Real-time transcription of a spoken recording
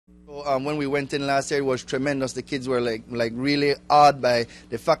When we went in last year, it was tremendous. The kids were like really awed by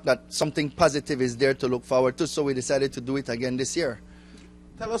the fact that something positive is there to look forward to. So we decided to do it again this year.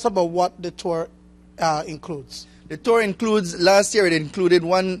 Tell us about what the tour includes. The tour includes, last year it included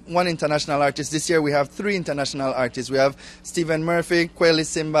one international artist. This year we have 3 international artists. We have Stephen Murphy, Kweli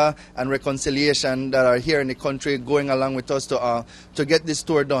Simba, and Reconciliation that are here in the country going along with us to get this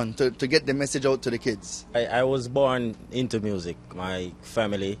tour done, to get the message out to the kids. I was born into music. My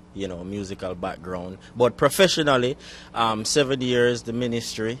family, musical background. But professionally, 7 years the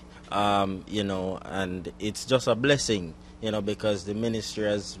ministry, and it's just a blessing, because the ministry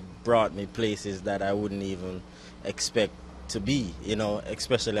has brought me places that I wouldn't even expect to be,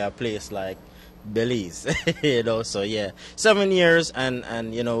 especially a place like Belize, so yeah, 7 years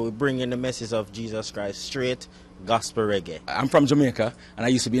and we bring in the message of Jesus Christ straight gospel reggae. I'm from Jamaica and I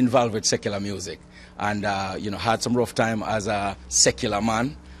used to be involved with secular music and had some rough time as a secular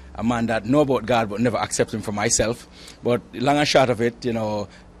man, a man that know about God but never accept him for myself. But long and short of it,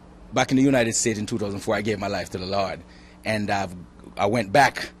 back in the United States in 2004 I gave my life to the Lord, and I went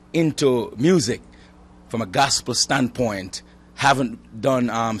back into music from a gospel standpoint. Haven't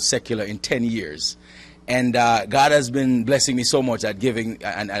done secular in 10 years. And God has been blessing me so much and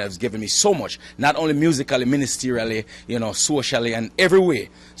has given me so much, not only musically, ministerially, socially, and every way.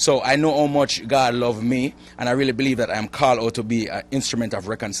 So I know how much God loves me, and I really believe that I am called out to be an instrument of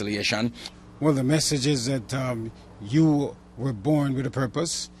reconciliation. Well, the message is that you were born with a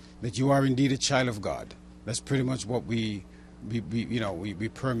purpose, that you are indeed a child of God. That's pretty much what we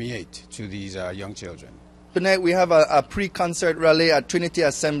permeate to these young children. Tonight we have a pre-concert rally at Trinity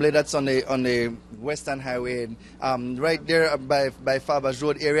Assembly. That's on the Western Highway, right there by Fabers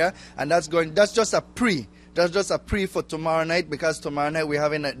Road area, and that's just a pre. That's just a pre for tomorrow night, because tomorrow night we're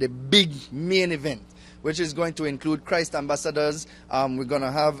having the big main event, which is going to include Christ Ambassadors. We're going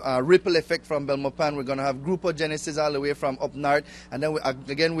to have Ripple Effect from Belmopan. We're going to have Grupo Genesis all the way from up north. And then,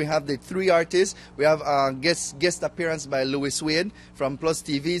 again, we have the 3 artists. We have guest appearance by Louis Wade from Plus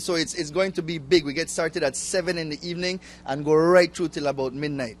TV. So it's going to be big. We get started at 7 in the evening and go right through till about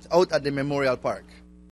midnight out at the Memorial Park.